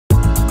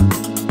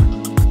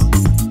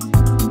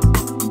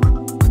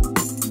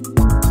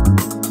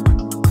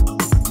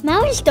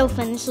Maui's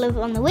dolphins live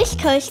on the west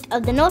coast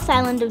of the North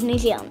Island of New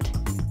Zealand.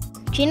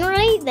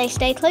 Generally, they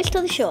stay close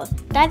to the shore,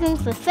 diving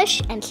for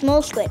fish and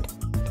small squid.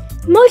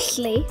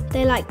 Mostly,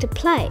 they like to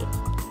play,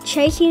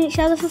 chasing each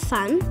other for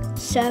fun,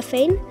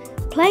 surfing,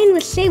 playing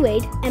with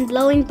seaweed and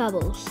blowing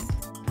bubbles.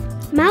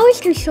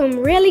 Mauis can swim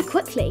really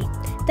quickly.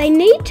 They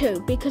need to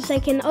because they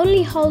can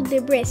only hold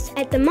their breath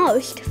at the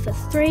most for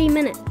 3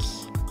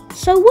 minutes.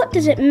 So what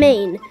does it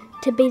mean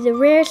to be the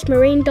rarest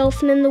marine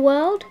dolphin in the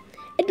world?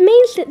 It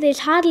means that there's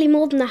hardly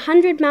more than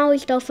 100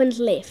 Maui's dolphins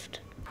left.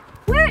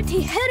 We're at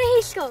Te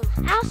Hurihi School,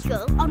 our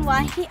school on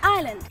Waiheke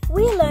Island.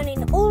 We're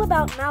learning all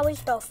about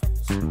Maui's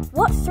dolphins,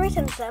 what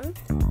threatens them,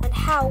 and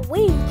how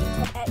we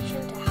can take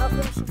action to help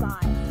them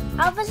survive.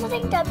 Our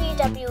visiting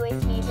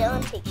WWF New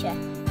Zealand teacher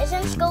is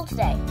in school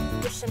today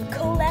With some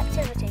cool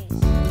activities.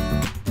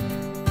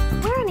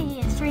 We're in a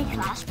Year 3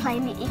 class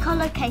playing the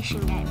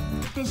echolocation game.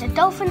 There's a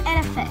dolphin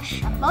and a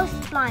fish,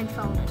 both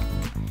blindfolded.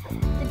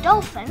 The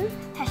dolphin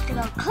has to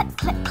go click,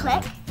 click,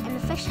 click, and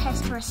the fish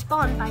has to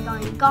respond by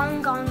going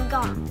gong, gong,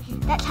 gong.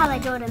 That's how they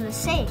do it in the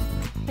sea.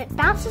 It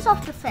bounces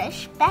off the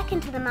fish back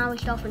into the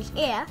Maui's dolphin's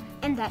ear,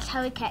 and that's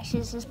how he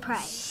catches his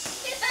prey.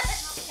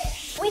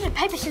 We did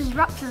paper, scissors,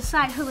 rock to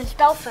decide who was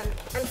dolphin.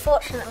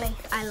 Unfortunately,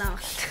 I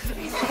lost.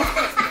 Ready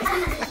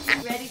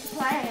to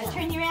play? I'm going to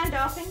turn you around,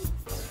 dolphin.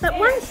 But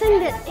one thing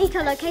that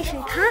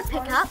echolocation can't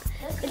pick up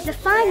is the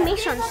fine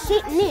mesh on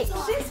set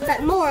nets,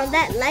 but more on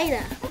that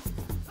later.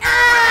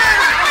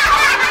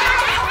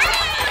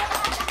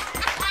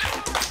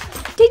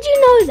 Did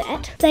you know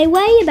that they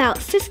weigh about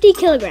 50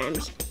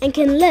 kilograms and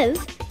can live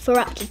for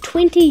up to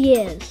 20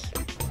 years?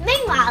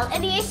 Meanwhile,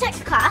 in the Year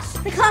 6 class,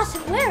 The class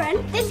that we're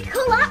in, there's a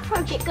cool art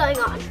project going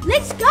on.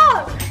 let's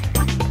go!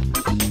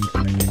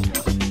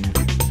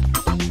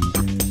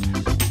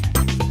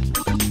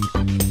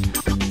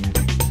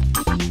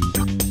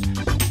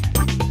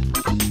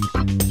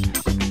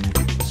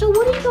 So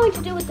what are you going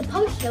to do with the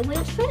poster when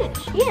it's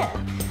finished? Yeah.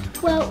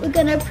 Well, we're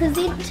going to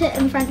present it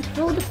in front of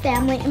all the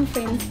family and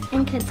friends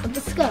and kids of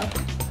the school.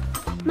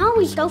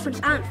 Maui's dolphins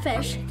aren't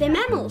fish, they're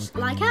mammals,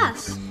 like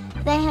us.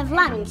 They have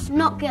lungs,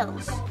 not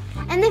gills.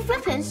 And their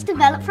flippers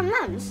develop from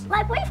limbs,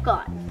 like we've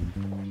got.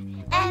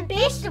 And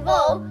best of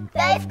all,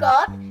 they've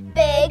got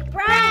big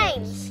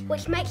brains.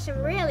 Which makes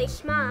them really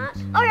smart.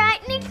 Alright,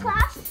 next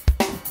class.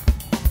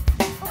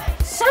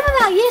 Some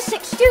of our Year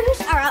 6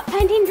 students are out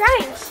painting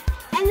drains.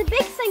 And the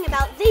big thing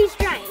about these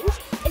drains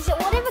is that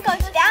whatever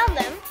goes down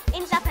them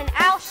ends up in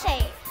our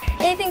sea.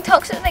 Anything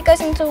toxic that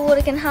goes into the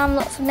water can harm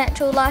lots of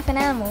natural life and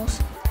animals.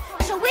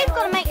 So we've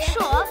got to make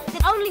sure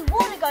that only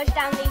water goes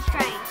down these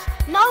drains.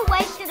 No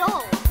waste at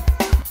all.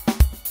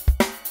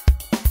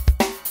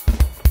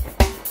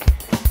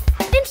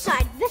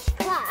 Inside this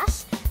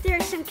class, there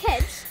are some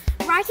kids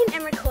writing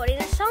and recording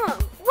a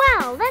song.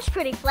 Wow, that's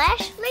pretty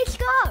flash. Let's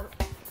go.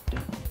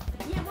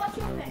 Yeah, what's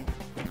your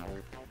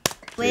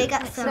pick? We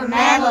got some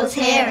mammals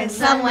here, in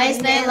some ways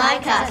they're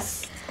like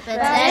us. But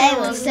they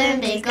will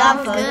soon be gone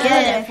for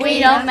good if we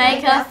don't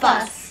make a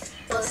fuss.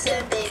 We'll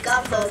soon be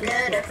gone for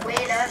good if we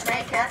don't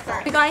make a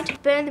fuss. We're going to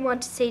burn them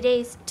onto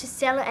CDs to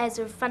sell it as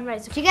a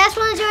fundraiser. Do you guys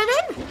want to join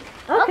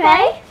in?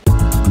 Okay.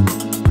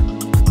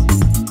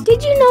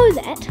 Did you know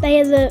that they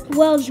are the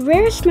world's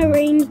rarest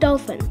marine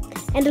dolphin?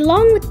 And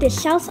along with their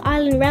South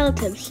Island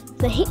relatives,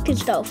 the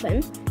Hector's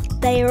dolphin,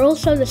 they are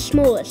also the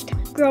smallest,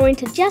 growing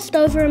to just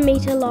over 1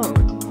 metre long.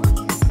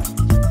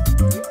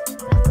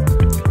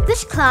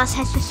 This class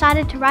has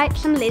decided to write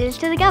some letters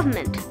to the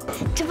government,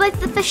 To both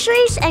the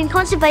fisheries and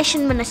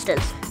conservation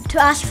ministers. to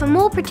ask for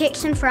more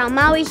protection for our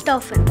Maui's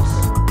dolphins.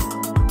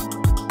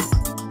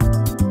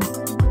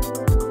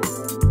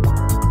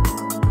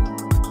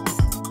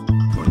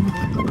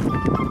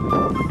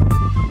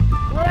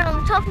 We're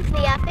on the top of the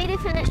Awhiri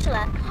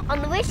Peninsula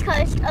on the west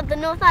coast of the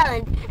North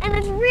Island, and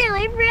it's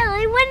really,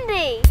 really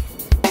windy.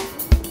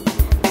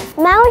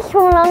 Maui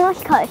swim along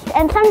this coast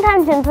and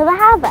sometimes into the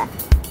harbour.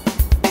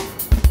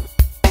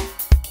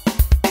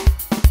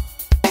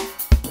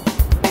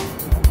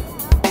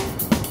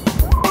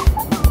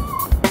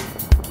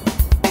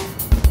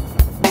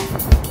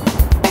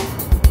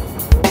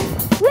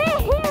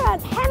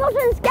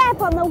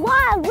 On the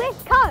wild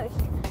west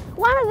coast,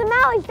 one of the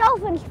Maui's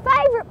dolphins'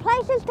 favourite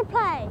places to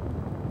play.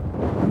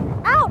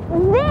 Out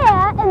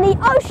there in the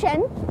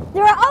ocean,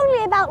 there are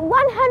only about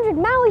 100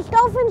 Maui's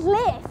dolphins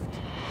left.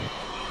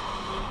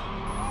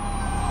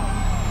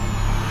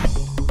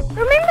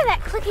 Remember that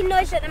clicking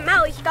noise that the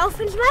Maui's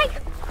dolphins make?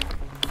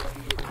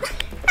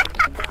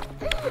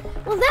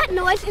 Well, that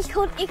noise is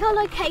called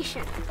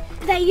echolocation.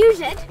 They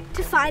use it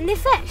to find their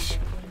fish.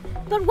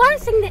 But one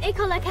thing that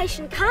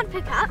echolocation can't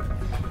pick up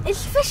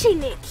is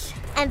fishing nets.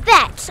 And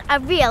that's a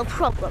real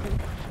problem.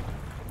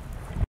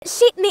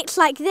 Set nets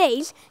like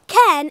these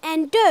can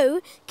and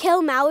do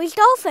kill Maui's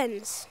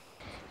dolphins.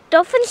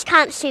 Dolphins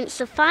can't sense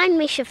the fine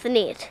mesh of the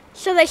net,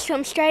 So they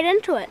swim straight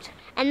into it.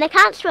 and they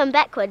can't swim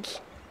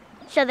backwards,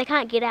 so they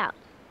can't get out.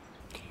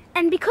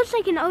 And because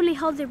they can only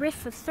hold their breath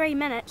for 3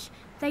 minutes,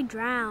 they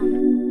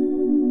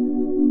drown.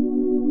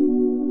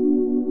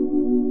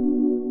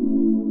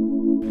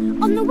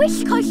 On the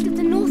west coast of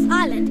the North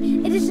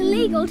Island, it is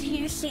illegal to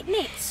use set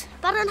nets.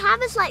 But on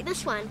harbours like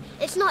this one,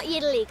 it's not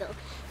yet illegal,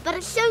 but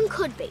it soon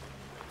could be.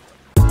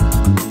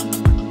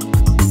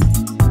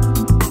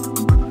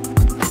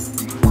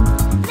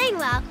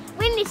 Meanwhile,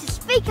 we need to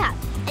speak up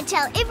and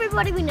tell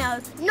everybody we know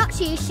not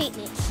to use set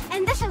nets.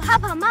 And this will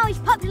help our Maui's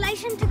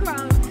population to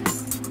grow.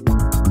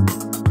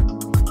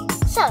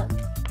 So,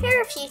 here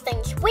are a few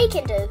things we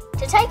can do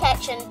to take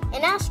action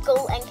in our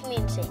school and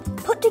community.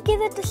 Put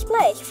together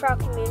displays for our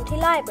community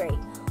library.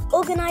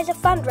 Organise a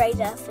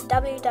fundraiser for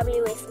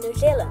WWF New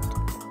Zealand.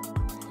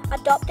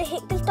 Adopt a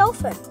Hector's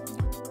dolphin.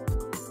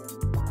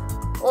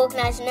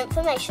 Organise an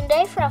information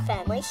day for our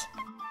families.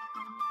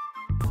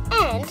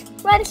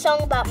 And write a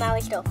song about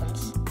Maui's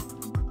dolphins.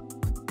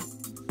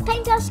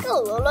 Paint our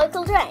school or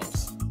local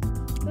drains.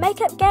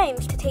 Make up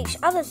games to teach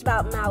others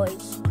about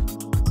Maui's.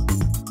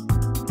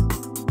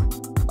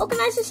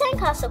 Organise a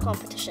sandcastle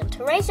competition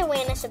to raise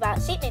awareness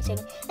about set netting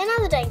and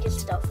other dangers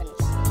to dolphins.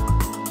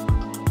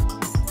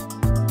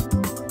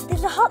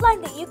 There's a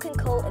hotline that you can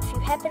call if you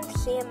happen to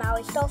see a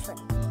Maui's dolphin.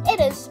 It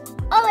is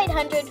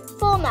 0800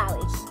 4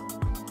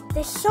 Maui's.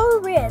 They're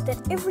so rare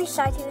that every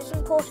sighting is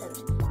important.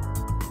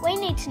 We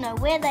need to know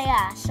where they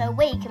are so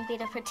we can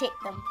better protect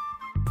them.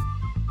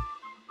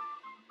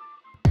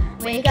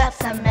 We got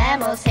some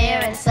mammals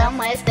here, in some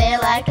ways they're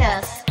like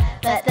us,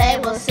 but they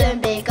will soon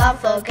be gone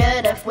for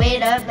good if we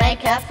don't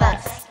make a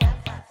fuss.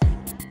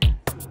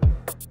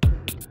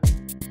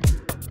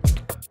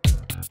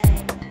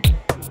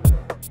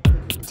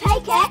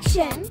 Take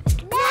action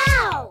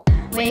now!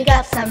 We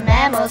got some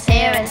mammals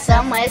here, in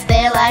some ways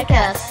they're like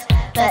us,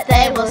 but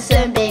they will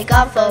soon be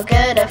gone for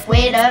good if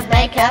we don't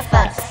make a fuss.